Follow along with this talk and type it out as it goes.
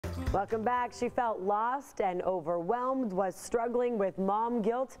Welcome back. She felt lost and overwhelmed, was struggling with mom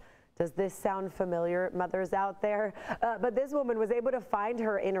guilt. Does this sound familiar, mothers out there? But this woman was able to find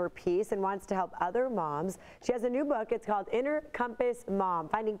her inner peace and wants to help other moms. She has a new book. It's called Inner Compass Mom,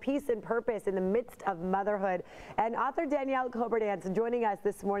 Finding Peace and Purpose in the Midst of Motherhood. And author Danielle Kloberdanz joining us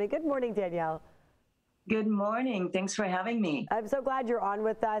this morning. Good morning, Danielle. Good morning. Thanks for having me. I'm so glad you're on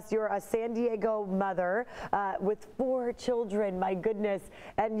with us. You're a San Diego mother with 4 children, my goodness.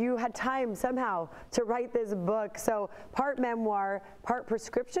 And you had time somehow to write this book. So part memoir, part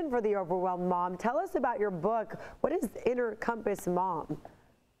prescription for the overwhelmed mom. Tell us about your book. What is Inner Compass Mom?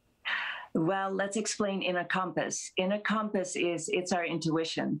 Well, let's explain Inner Compass. Inner Compass it's our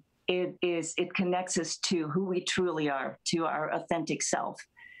intuition. It connects us to who we truly are, to our authentic self.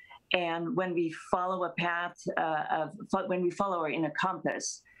 And when we follow a path when we follow our inner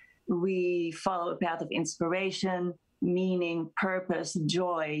compass, we follow a path of inspiration, meaning, purpose,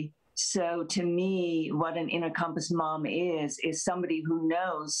 joy. So to me, what an inner compass mom is somebody who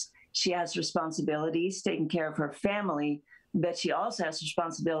knows she has responsibilities, taking care of her family, but she also has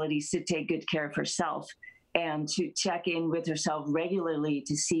responsibilities to take good care of herself and to check in with herself regularly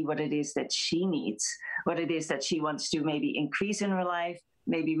to see what it is that she needs, what it is that she wants to maybe increase in her life,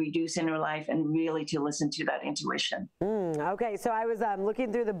 maybe reduce in her life, and really to listen to that intuition. Okay, so I was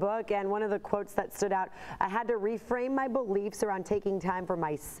looking through the book, and one of the quotes that stood out, I had to reframe my beliefs around taking time for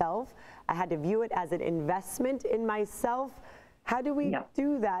myself. I had to view it as an investment in myself. How do we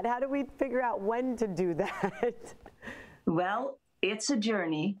do that? How do we figure out when to do that? Well, it's a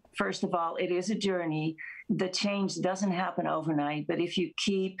journey. First of all, it is a journey. The change doesn't happen overnight, but if you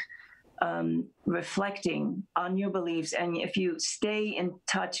keep reflecting on your beliefs, and if you stay in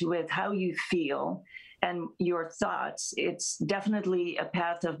touch with how you feel and your thoughts, it's definitely a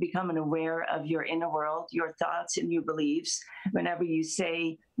path of becoming aware of your inner world, your thoughts and your beliefs. Whenever you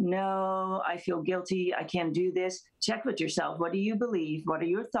say, no, I feel guilty, I can't do this, check with yourself. What do you believe? What are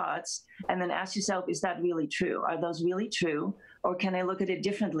your thoughts? And then ask yourself, is that really true? Are those really true? Or can I look at it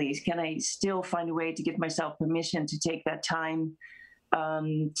differently? Can I still find a way to give myself permission to take that time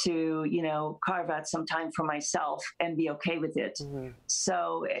to, carve out some time for myself and be okay with it.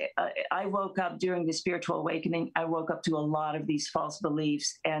 So I woke up during the spiritual awakening. I woke up to a lot of these false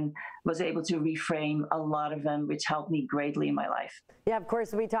beliefs and was able to reframe a lot of them, which helped me greatly in my life. Yeah, of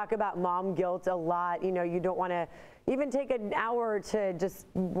course, we talk about mom guilt a lot. You don't want to even take an hour to just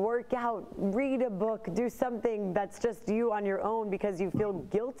work out, read a book, do something that's just you on your own because you feel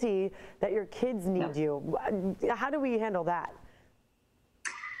guilty that your kids need you. How do we handle that?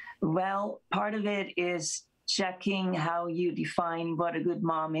 Well, part of it is checking how you define what a good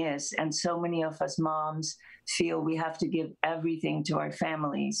mom is. And so many of us moms feel we have to give everything to our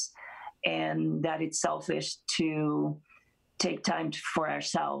families and that it's selfish to take time for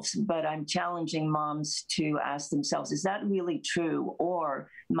ourselves. But I'm challenging moms to ask themselves, is that really true?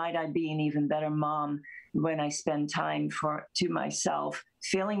 Or might I be an even better mom when I spend time to myself,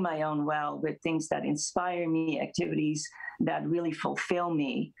 filling my own well with things that inspire me, activities that really fulfill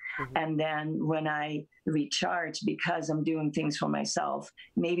me. And then when I recharge because I'm doing things for myself,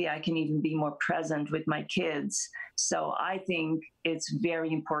 maybe I can even be more present with my kids. So I think it's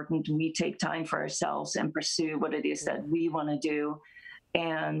very important we take time for ourselves and pursue what it is that we want to do.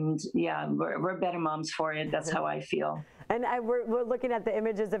 And yeah, we're better moms for it. That's how I feel. And we're looking at the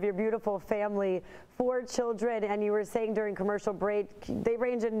images of your beautiful family, 4 children, and you were saying during commercial break, they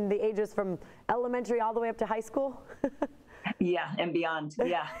range in the ages from elementary all the way up to high school? Yeah, and beyond.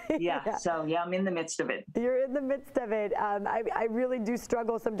 Yeah. So yeah, I'm in the midst of it. You're in the midst of it. I really do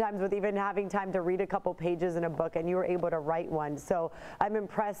struggle sometimes with even having time to read a couple pages in a book, and you were able to write one. So I'm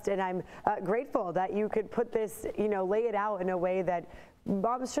impressed, and I'm grateful that you could put this, lay it out in a way that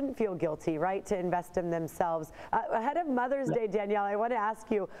moms shouldn't feel guilty, right, to invest in themselves. Ahead of Mother's Day, Danielle, I want to ask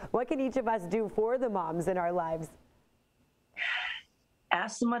you, what can each of us do for the moms in our lives?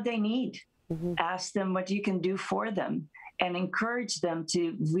 Ask them what they need. Ask them what you can do for them, and encourage them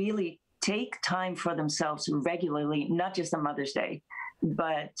to really take time for themselves regularly, not just on Mother's Day,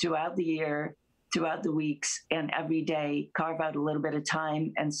 but throughout the year, throughout the weeks, and every day. Carve out a little bit of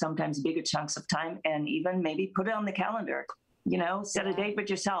time, and sometimes bigger chunks of time, and even maybe put it on the calendar. Set a date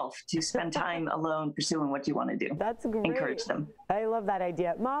with yourself to spend time alone pursuing what you want to do. That's great. Encourage them. I love that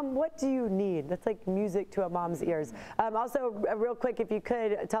idea. Mom, what do you need? That's like music to a mom's ears. Also, real quick, if you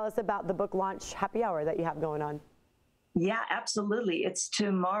could tell us about the book launch happy hour that you have going on. Yeah, absolutely. It's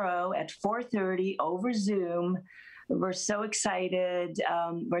tomorrow at 4:30 over Zoom. We're so excited.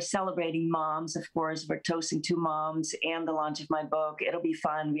 We're celebrating moms, of course. We're toasting 2 moms and the launch of my book. It'll be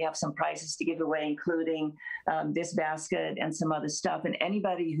fun. We have some prizes to give away, including this basket and some other stuff. And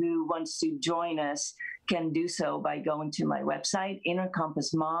anybody who wants to join us can do so by going to my website,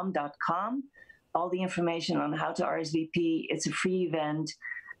 innercompassmom.com. All the information on how to RSVP. It's a free event.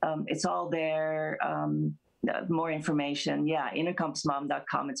 It's all there. More information,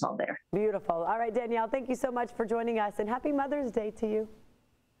 innercompassmom.com. It's all there. Beautiful. All right, Danielle, thank you so much for joining us, and happy Mother's Day to you.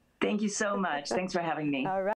 Thank you so much. Thanks for having me. All right.